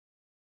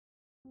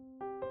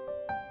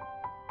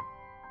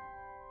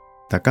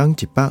逐天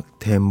一百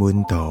天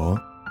文图，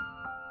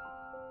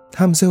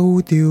探索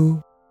宇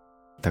宙。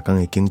逐天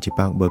会经一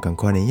百无同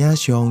款的影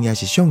像，也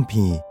是相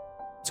片，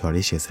带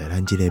你熟悉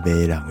咱这个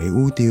迷人的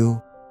宇宙。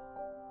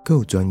更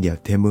有专业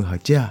天文学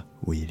者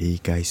为你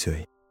解说。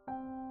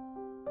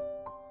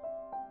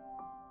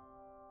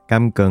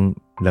感光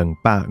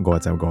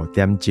255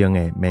点钟的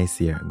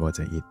Messier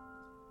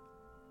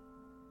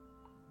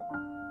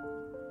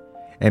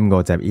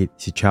 51。M51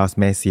 是 Charles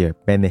Messier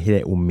编的迄个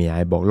有名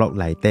的目录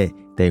内底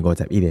第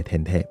51个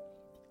天体，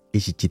伊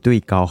是一对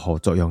交互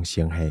作用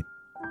星系。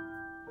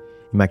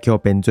伊嘛叫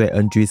编做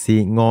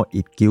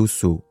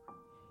NGC5194，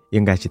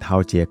应该是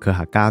头一个科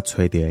学家找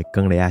到的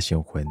光粒子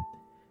成分，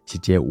是一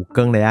个有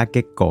光粒子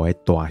结构的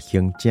大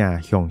型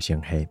正向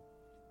星系。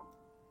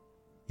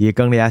伊的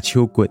光粒子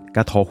手骨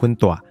甲土粉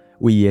带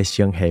为伊的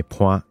星系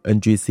盘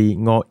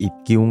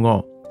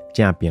NGC5195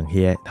 正平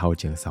迄个头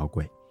前扫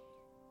过。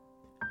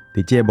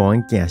伫这个望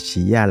远镜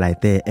视野内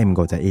底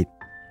M51，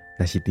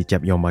 若是直接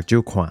用目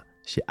睭看，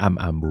是暗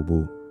暗雾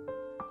雾。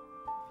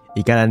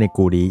伊甲咱的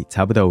距离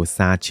差不多有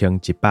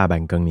3100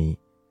万光年，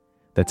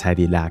就踩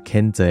伫热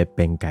肯泽的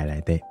边界内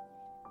底。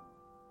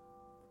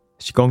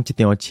是讲这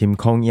张深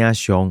空影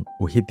像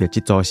有翕到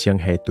这组星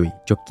系对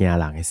足惊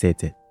人的细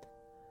节，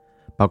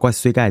包括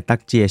水甲会搭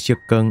子的色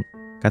光，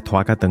甲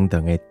拖甲长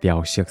长的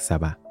雕色沙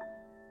啊。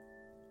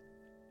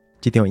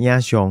这张影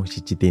像是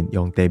一阵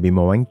用地面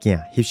望远镜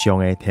翕相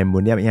的天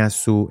文摄影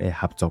师的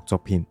合作作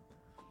品，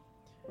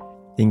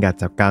因甲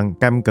10天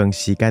感光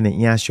时间的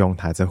影像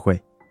踏做伙，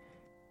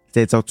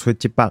制作出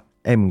这部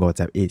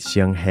M51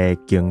 星系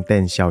经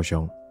典肖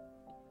像。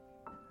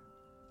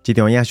这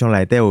张影像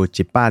内底有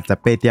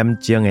118点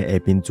钟的下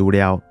边资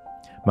料，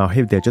嘛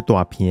有翕到足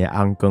大片的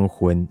红光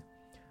云，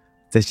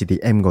这是伫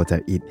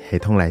M51 系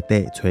统内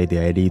底找到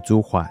的离子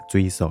化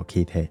水素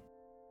气体。